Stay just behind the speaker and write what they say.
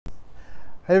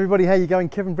Hey everybody, how you going?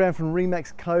 Kevin Brown from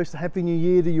Remax Coast. Happy New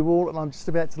Year to you all, and I'm just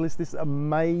about to list this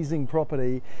amazing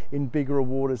property in BIGGERA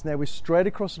waters. Now we're straight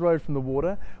across the road from the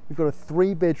water. We've got a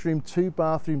 3-bedroom,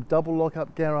 2-bathroom, double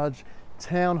lock-up garage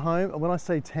townhome, and when I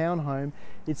say townhome,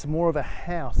 it's more of a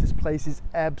house. This place is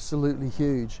absolutely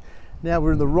huge. Now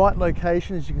we're in the right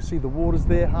location. As you can see, the water's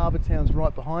there, Harbour Town's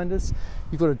right behind us.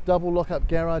 You've got a double lock-up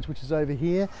garage which is over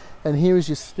here, and here is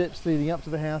your steps leading up to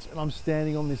the house, and I'm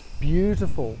standing on this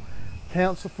beautiful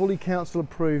fully council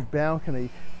approved balcony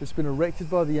that's been erected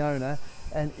by the owner,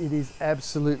 and it is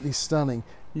absolutely stunning.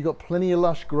 You've got plenty of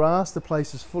lush grass, the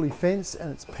place is fully fenced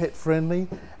and it's pet friendly,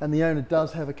 and the owner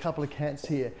does have a couple of cats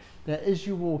here. Now as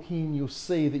you walk in, you'll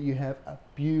see that you have a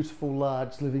beautiful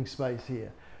large living space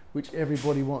here, which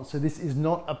everybody wants. So this is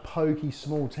not a pokey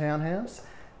small townhouse,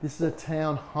 this is a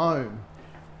town home.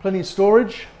 Plenty of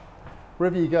storage,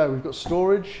 wherever you go we've got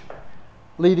storage.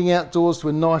 Leading outdoors to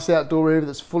a nice outdoor area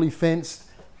that's fully fenced,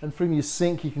 and from your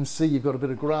sink you can see you've got a bit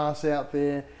of grass out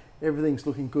there. Everything's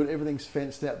looking good, everything's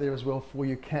fenced out there as well for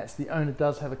your cats. The owner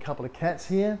does have a couple of cats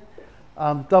here.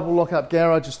 Double lock-up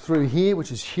garage is through here,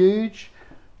 which is huge.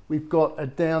 We've got a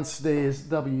downstairs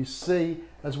WC,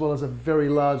 as well as a very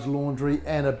large laundry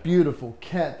and a beautiful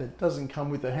cat that doesn't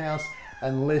come with the house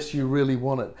unless you really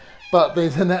want it. But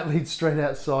then that leads straight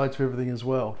outside to everything as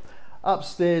well.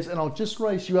 Upstairs, and I'll just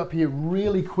race you up here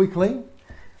really quickly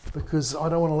because I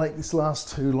don't want to make this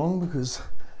last too long, because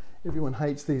everyone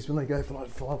hates these when they go for like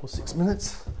 5 or 6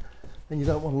 minutes, and you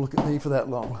don't want to look at me for that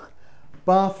long.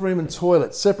 Bathroom and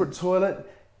toilet, separate toilet,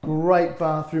 great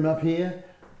bathroom up here,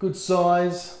 good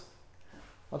size.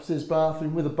 Upstairs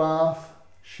bathroom with a bath,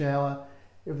 shower,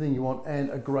 everything you want,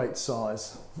 and a great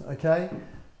size, okay?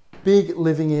 Big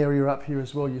living area up here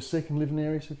as well, your second living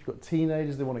area. So if you've got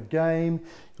teenagers, they want a game,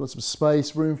 you want some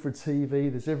space, room for a TV,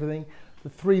 there's everything. The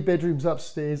 3 bedrooms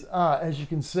upstairs are, as you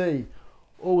can see,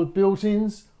 all with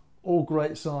built-ins, all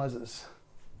great sizes.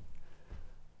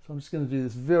 So I'm just going to do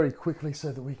this very quickly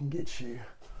so that we can get you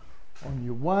on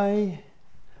your way.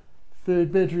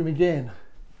 3rd bedroom again,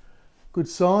 good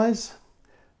size,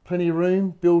 plenty of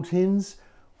room, built-ins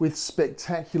with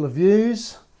spectacular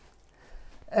views.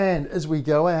 And as we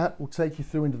go out, we'll take you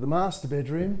through into the master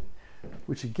bedroom,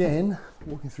 which again,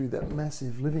 walking through that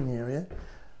massive living area,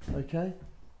 okay?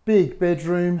 Big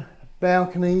bedroom,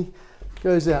 balcony,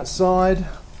 goes outside.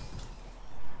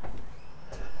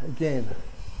 Again,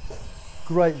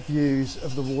 great views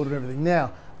of the water and everything.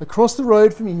 Now, across the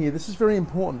road from you here, this is very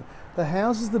important. The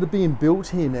houses that are being built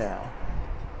here now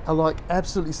are like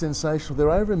absolutely sensational.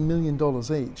 They're over $1 million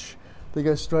each. They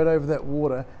go straight over that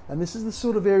water, and this is the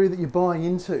sort of area that you're buying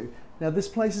into. Now this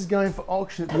place is going for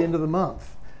auction at the end of the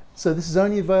month, so this is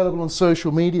only available on social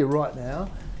media right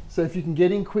now. So if you can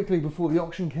get in quickly before the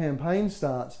auction campaign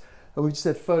starts, and we've just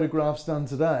had photographs done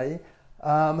today,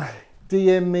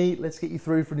 DM me, let's get you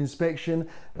through for an inspection,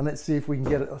 and let's see if we can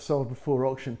get it sold before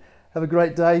auction. Have a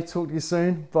great day, talk to you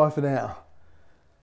soon, bye for now.